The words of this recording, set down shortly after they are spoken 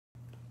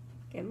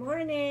Good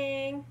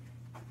morning.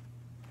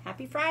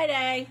 Happy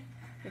Friday.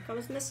 Here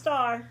comes Miss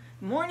Starr.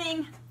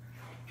 Morning.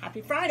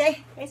 Happy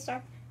Friday. Hey,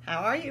 Starr. How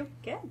are you?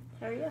 Good.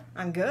 How are you?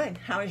 I'm good.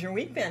 How has your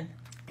week been?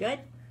 Good.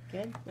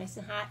 Good. Nice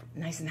and hot.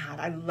 Nice and hot.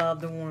 I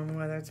love the warm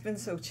weather. It's been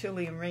so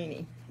chilly and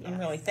rainy. Yes. I'm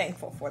really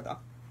thankful for the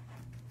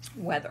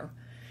weather.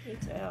 Me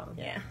too.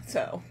 Yeah.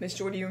 So, Miss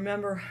Joy, do you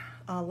remember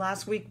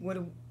last week what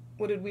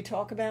did we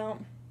talk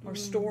about? Our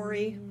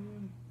story?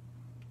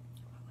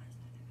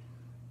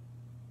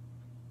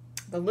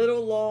 The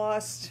little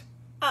lost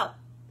Oh,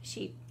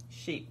 sheep.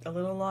 sheep. The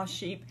little lost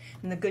sheep.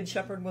 And the good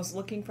shepherd was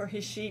looking for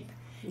his sheep.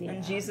 Yeah.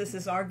 And Jesus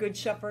is our good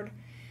shepherd.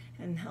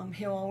 And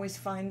he'll always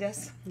find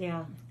us.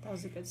 Yeah, that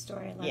was a good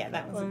story. I like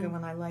That was a good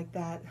one. I like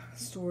that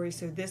story.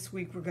 So this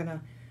week we're going to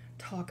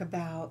talk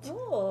about...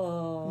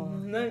 Oh.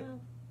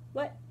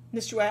 What?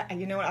 Miss Joy,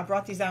 you know what? I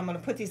brought these out. I'm going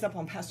to put these up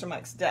on Pastor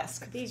Mike's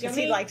desk. These because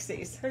yummy? he likes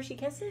these. Hershey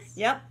Kisses?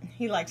 Yep,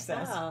 he likes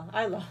those. Oh,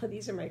 I love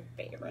these. Are my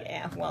favorite.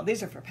 Yeah, well,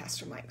 these are for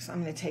Pastor Mike, so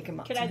I'm going to take them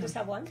up. Could I just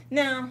have one?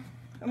 No,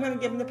 I'm going to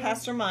give them to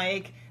Pastor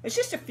Mike. It's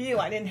just a few.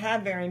 I didn't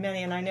have very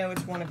many, and I know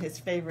it's one of his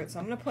favorites. So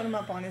I'm going to put them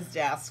up on his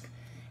desk,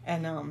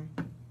 and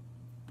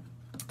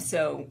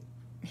so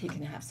he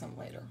can have some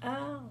later.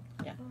 Oh.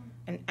 Yeah.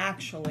 And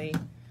actually,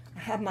 I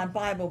have my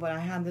Bible, but I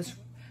have this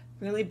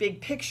really big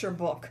picture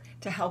book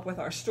to help with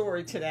our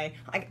story today.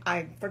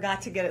 I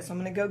forgot to get it, so I'm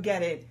going to go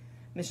get it.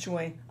 Miss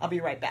Joy, I'll be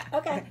right back.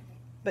 Okay.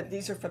 But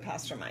these are for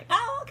Pastor Mike.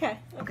 Oh, okay.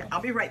 Okay,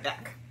 I'll be right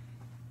back.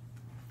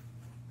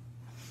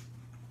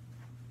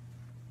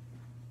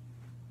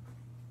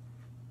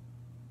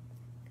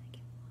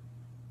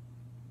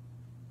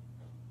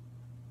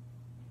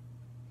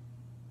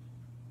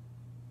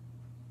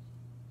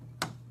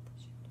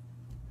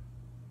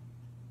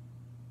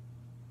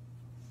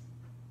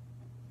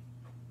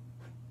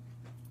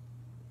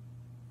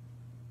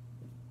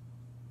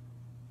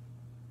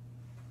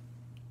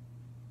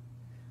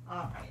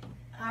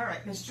 All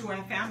right, Miss Joy,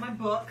 I found my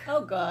book.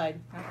 Oh, good.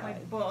 Found my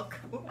book.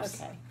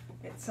 Oops. Okay.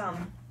 It's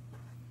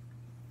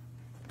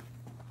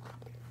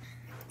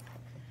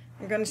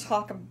we're going to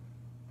talk.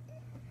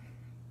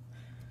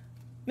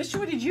 Miss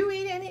Joy, did you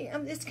eat any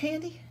of this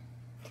candy?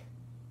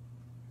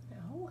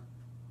 No.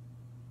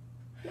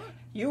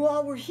 You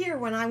all were here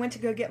when I went to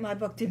go get my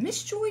book. Did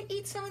Miss Joy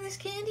eat some of this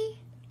candy?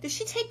 Did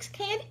she take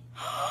candy?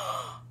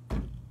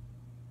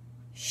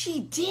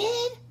 She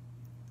did?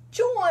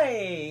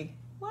 Joy!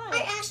 What? I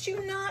asked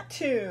you not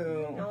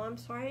to. No, I'm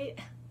sorry.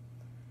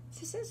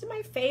 This is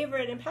my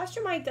favorite, and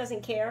Pastor Mike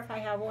doesn't care if I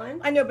have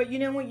one. I know, but you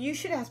know what? You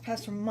should ask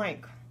Pastor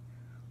Mike.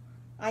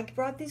 I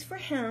brought these for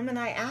him, and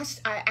I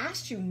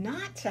asked you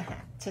not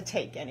to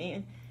take any,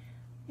 and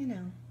you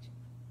know.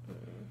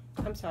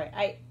 I'm sorry.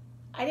 I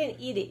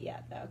didn't eat it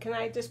yet, though. Can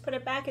I just put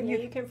it back, and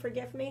then you can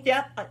forgive me?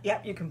 Yep,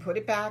 yep. You can put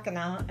it back,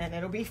 and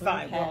it'll be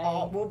fine.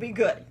 Okay. We'll be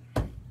good.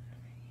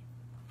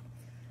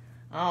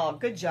 Oh,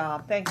 good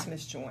job. Thanks,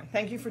 Miss Joy.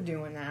 Thank you for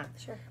doing that.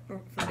 Sure.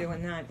 For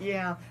doing that.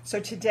 Yeah. So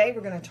today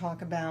we're going to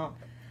talk about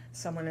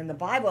someone in the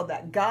Bible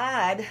that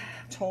God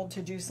told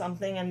to do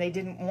something and they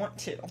didn't want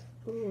to.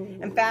 Ooh.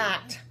 In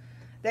fact,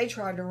 they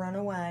tried to run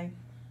away.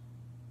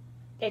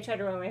 They tried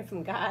to run away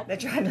from God. They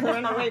tried to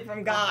run away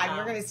from God.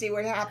 We're going to see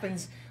what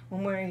happens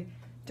when we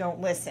don't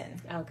listen.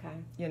 Okay.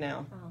 You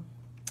know.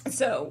 Oh.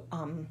 So,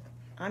 I'm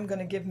going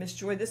to give Miss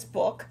Joy this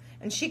book,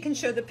 and she can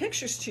show the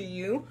pictures to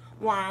you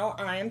while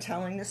I am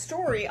telling the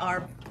story.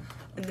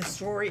 The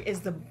story is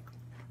the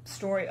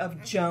story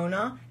of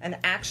Jonah, and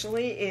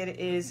actually it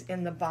is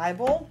in the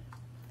Bible.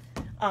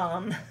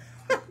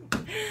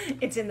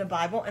 It's in the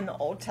Bible in the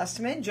Old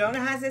Testament. Jonah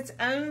has his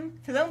own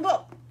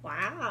book.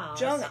 Wow.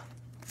 Jonah.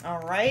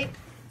 All right.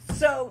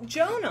 So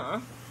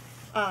Jonah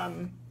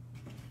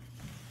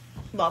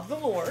loved the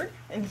Lord,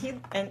 and he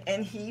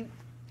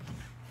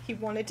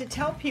wanted to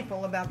tell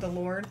people about the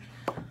Lord.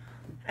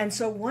 And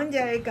so one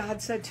day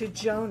God said to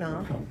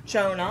Jonah,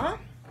 Jonah,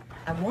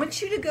 I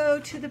want you to go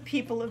to the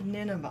people of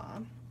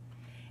Nineveh,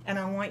 and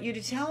I want you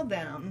to tell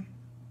them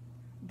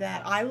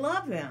that I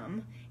love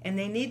them, and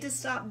they need to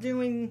stop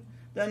doing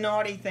the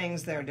naughty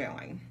things they're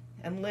doing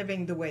and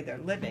living the way they're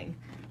living.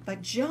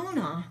 But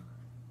Jonah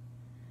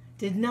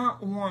did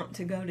not want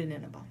to go to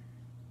Nineveh.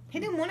 He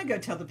didn't want to go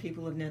tell the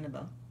people of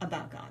Nineveh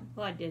about God.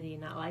 Why, did he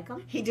not like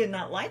them? He did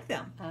not like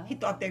them. Oh. He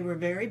thought they were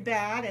very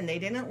bad and they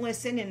didn't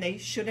listen, and he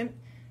shouldn't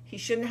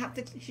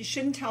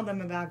tell them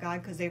about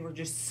God because they were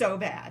just so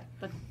bad.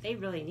 But they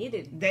really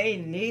needed. They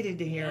needed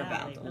to hear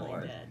about the really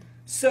Lord. Did.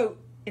 So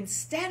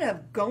instead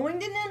of going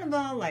to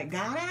Nineveh like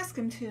God asked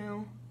him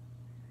to,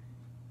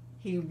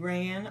 he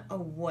ran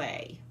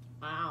away.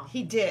 Wow.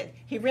 He did.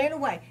 He ran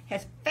away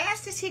as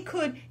fast as he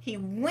could. He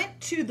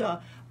went to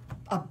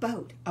a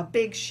boat, a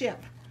big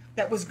ship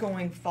that was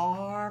going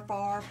far,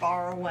 far,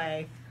 far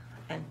away,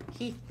 and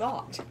he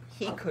thought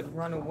he could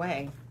run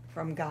away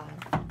from God.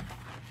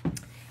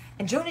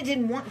 And Jonah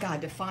didn't want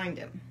God to find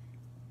him.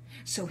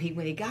 So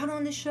when he got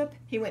on the ship,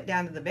 he went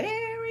down to the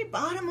very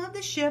bottom of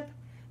the ship,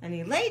 and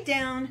he laid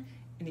down,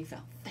 and he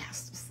fell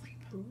fast asleep.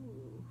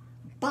 Ooh.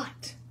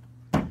 But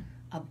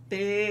a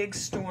big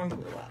storm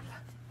blew up.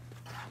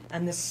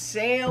 And the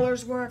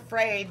sailors were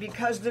afraid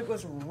because it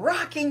was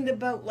rocking the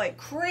boat like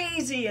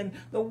crazy, and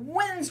the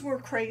winds were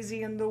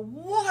crazy, and the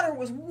water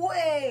was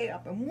way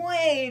up and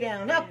way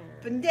down, up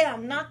and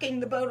down,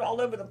 knocking the boat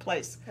all over the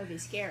place. That'd be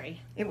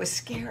scary. It was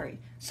scary.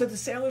 So the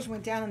sailors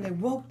went down and they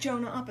woke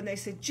Jonah up and they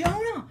said,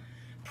 Jonah,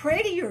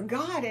 pray to your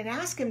God and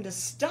ask him to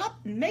stop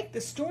and make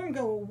the storm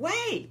go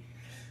away.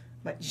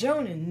 But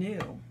Jonah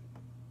knew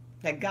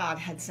that God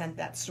had sent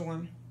that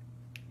storm.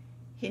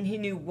 And he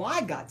knew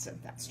why God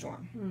sent that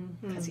storm.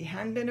 Because he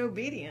hadn't been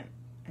obedient.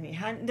 And he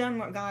hadn't done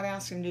what God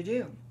asked him to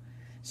do.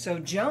 So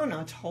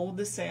Jonah told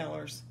the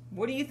sailors,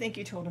 what do you think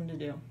he told them to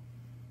do?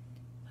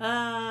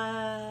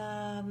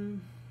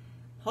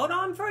 Hold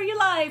on for your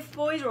life,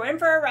 boys. We're in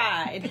for a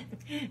ride.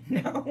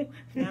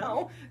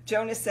 No.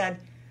 Jonah said,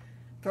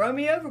 throw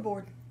me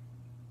overboard.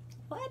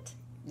 What?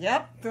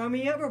 Yep, throw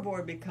me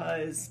overboard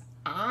because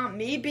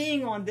me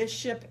being on this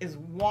ship is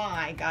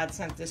why God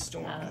sent this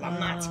storm. I'm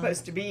not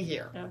supposed to be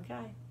here.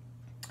 Okay.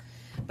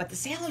 But the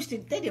sailors, they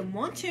didn't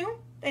want to.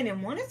 They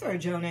didn't want to throw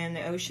Jonah in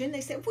the ocean. They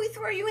said, if we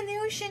throw you in the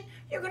ocean,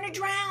 you're going to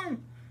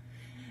drown.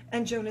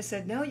 And Jonah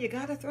said, no, you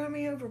got to throw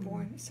me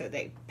overboard. So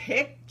they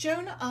picked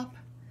Jonah up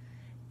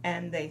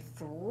and they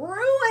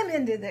threw him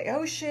into the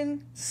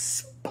ocean.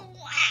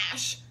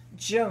 Splash!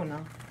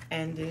 Jonah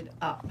ended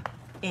up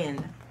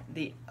in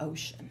the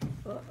ocean.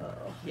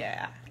 Uh-oh.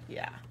 Yeah.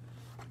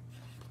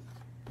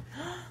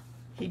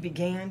 He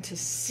began to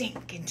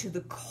sink into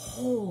the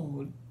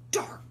cold,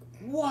 dark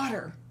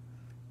water.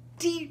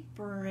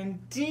 Deeper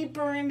and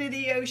deeper into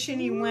the ocean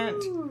he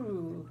went.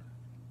 Ooh.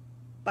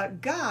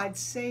 But God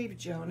saved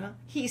Jonah.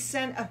 He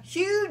sent a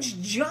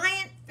huge,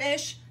 giant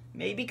fish,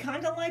 maybe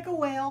kind of like a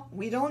whale,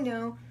 we don't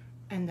know,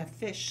 and the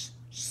fish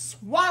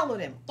swallowed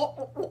him.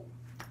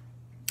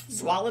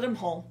 Swallowed him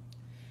whole.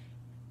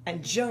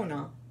 And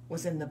Jonah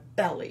was in the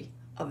belly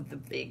of the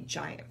big,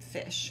 giant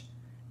fish.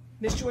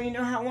 Miss Joy, you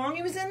know how long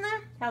he was in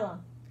there? How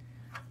long?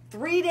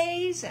 3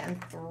 days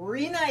and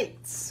 3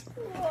 nights.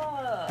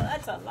 Whoa,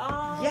 that's a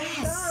long Yes.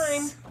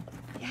 time.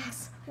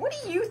 Yes. What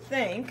do you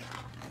think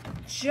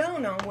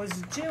Jonah was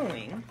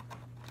doing?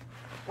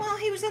 Well,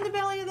 he was in the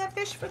belly of that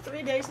fish for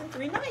 3 days and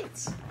 3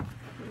 nights.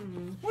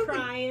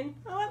 Crying.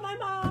 I want my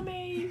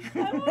mommy.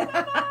 I want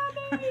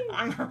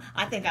my mommy.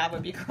 I think I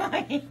would be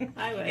crying.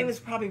 I would. It was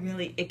probably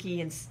really icky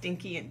and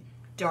stinky and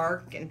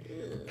dark and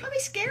probably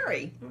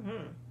scary.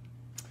 Mm-hmm.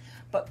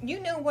 But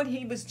you know what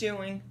he was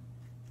doing?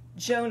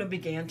 Jonah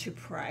began to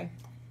pray.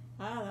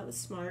 Wow, that was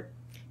smart.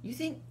 You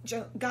think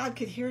God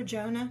could hear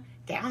Jonah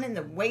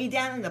way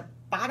down in the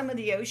bottom of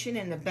the ocean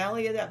in the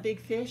belly of that big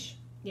fish?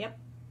 Yep.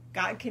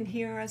 God can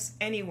hear us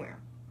anywhere.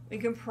 We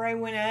can pray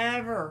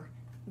whenever,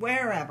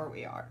 wherever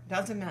we are.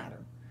 Doesn't matter.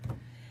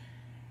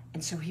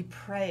 And so he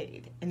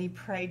prayed, and he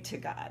prayed to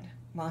God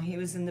while he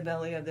was in the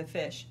belly of the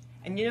fish.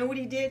 And you know what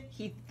he did?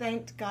 He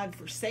thanked God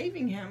for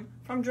saving him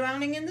from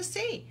drowning in the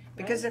sea.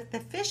 Because if the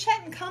fish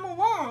hadn't come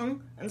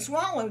along and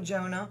swallowed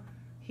Jonah,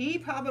 he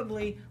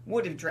probably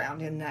would have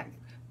drowned in that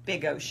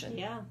big ocean.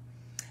 Yeah.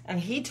 And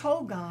he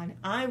told God,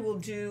 I will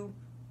do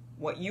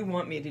what you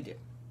want me to do.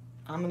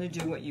 I'm going to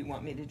do what you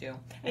want me to do.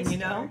 And you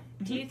know?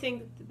 Do you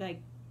think,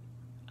 like,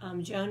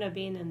 Jonah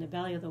being in the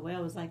belly of the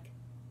whale was like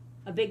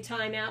a big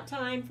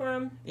time for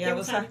him? Yeah, it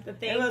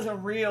was a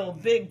real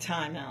big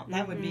timeout.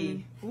 That would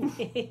be,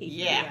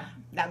 yeah,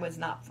 that was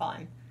not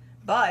fun.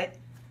 But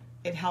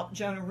it helped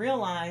Jonah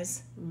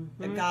realize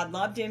that God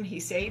loved him, he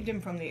saved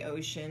him from the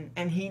ocean,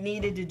 and he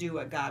needed to do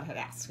what God had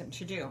asked him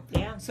to do.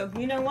 Yeah. So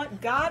you know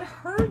what? God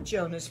heard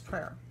Jonah's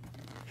prayer.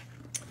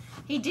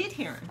 He did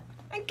hear him.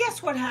 And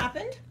guess what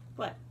happened?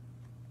 What?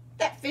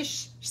 That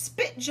fish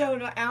spit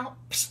Jonah out,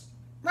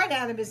 right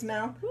out of his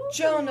mouth. Ooh.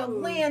 Jonah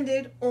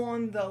landed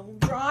on the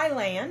dry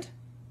land.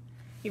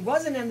 He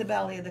wasn't in the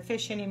belly of the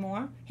fish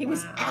anymore. He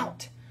was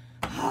out.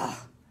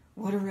 Oh,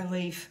 what a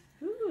relief.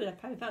 Ooh, that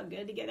probably felt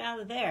good to get out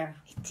of there.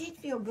 It did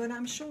feel good,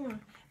 I'm sure.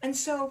 And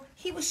so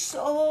he was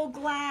so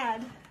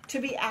glad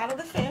to be out of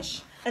the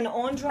fish and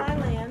on dry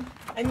land.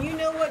 And you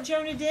know what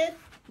Jonah did?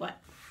 What?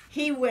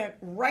 He went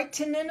right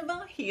to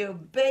Nineveh. He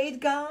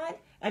obeyed God.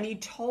 And he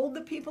told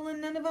the people in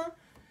Nineveh,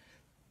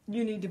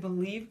 you need to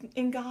believe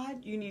in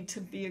God. You need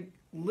to be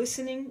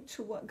listening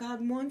to what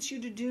God wants you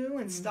to do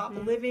and stop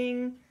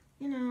living,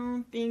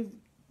 being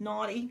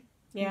naughty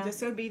and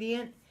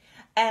disobedient.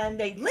 And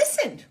they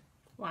listened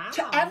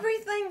to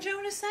everything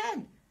Jonah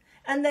said.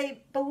 And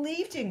they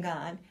believed in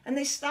God. And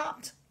they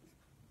stopped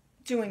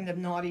doing the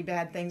naughty,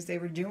 bad things they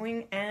were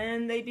doing.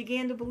 And they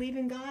began to believe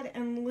in God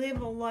and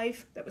live a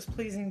life that was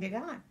pleasing to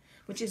God,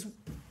 which is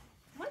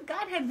what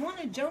God had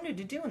wanted Jonah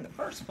to do in the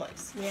first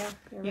place. Yeah,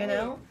 you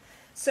know?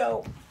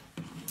 So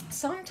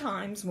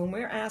sometimes when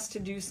we're asked to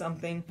do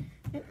something,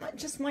 it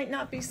just might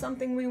not be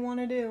something we want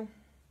to do.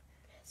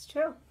 It's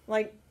true.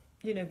 Like,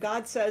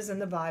 God says in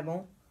the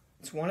Bible,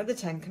 it's one of the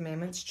 10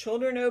 Commandments,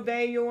 children,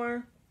 obey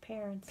your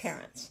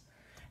parents.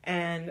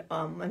 And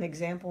an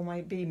example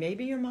might be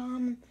maybe your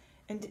mom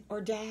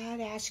or dad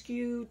ask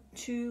you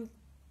to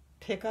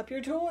pick up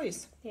your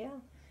toys. Yeah.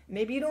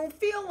 Maybe you don't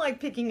feel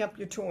like picking up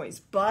your toys,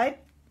 but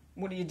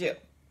what do?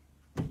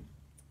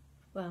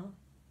 Well,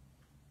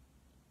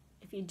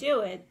 if you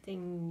do it,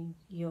 then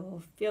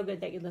you'll feel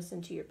good that you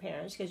listened to your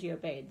parents because you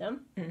obeyed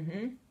them.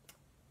 Mm-hmm.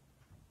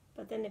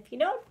 But then if you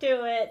don't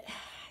do it,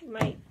 you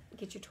might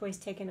get your toys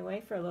taken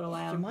away for a little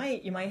while.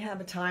 You might have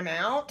a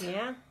timeout.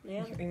 Yeah.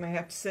 You might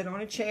have to sit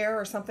on a chair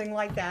or something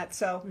like that.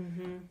 So,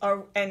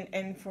 Mm-hmm.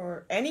 and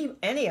for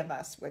any of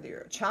us, whether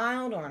you're a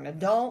child or an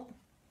adult,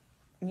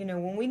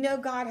 when we know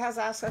God has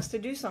asked us to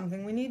do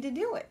something, we need to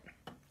do it.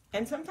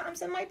 And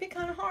sometimes it might be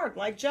kind of hard,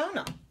 like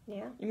Jonah.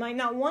 Yeah. You might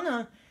not want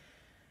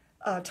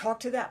to talk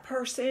to that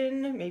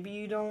person. Maybe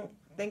you don't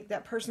think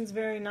that person's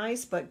very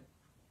nice, but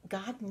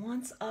God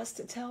wants us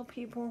to tell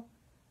people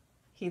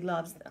He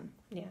loves them.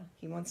 Yeah.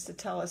 He wants to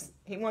tell us,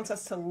 He wants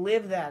us to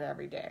live that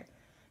every day.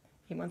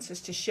 He wants us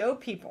to show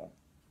people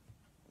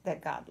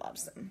that God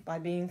loves them by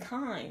being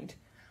kind.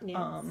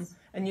 Yes.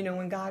 And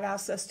when God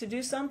asks us to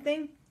do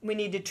something, we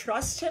need to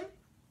trust Him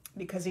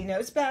because He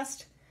knows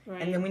best.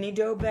 Right. And then we need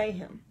to obey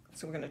Him.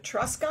 So we're going to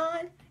trust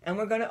God and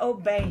we're going to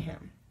obey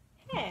Him.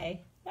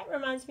 Hey, that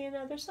reminds me of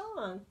another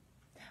song.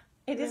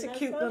 It is a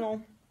cute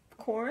little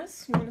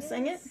chorus. You want to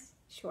sing it?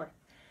 Sure.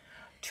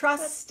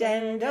 Trust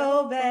and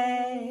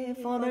obey,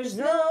 for there's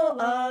no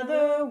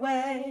other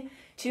way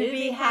to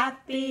be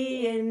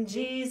happy in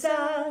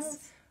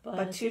Jesus,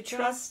 but to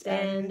trust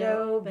and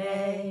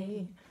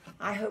obey.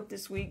 I hope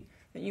this week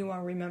that you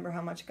all remember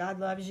how much God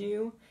loves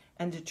you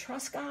and to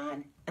trust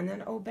God and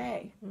then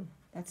obey.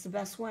 That's the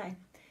best way.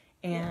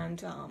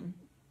 And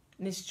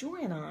Miss Joy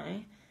and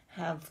I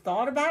have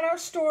thought about our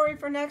story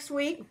for next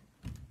week.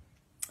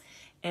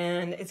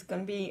 And it's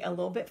going to be a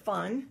little bit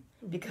fun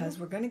because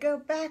we're going to go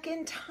back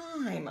in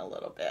time a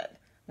little bit.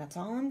 That's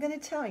all I'm going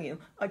to tell you,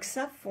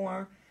 except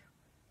for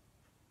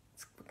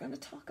we're going to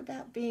talk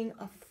about being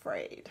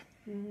afraid.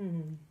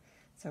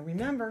 So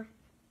remember,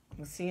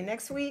 we'll see you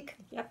next week.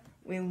 Yep.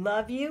 We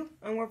love you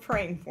and we're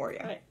praying for you.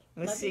 All right.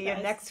 We'll Love see you you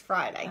guys. next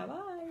Friday.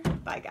 Bye-bye.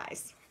 Bye,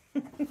 guys.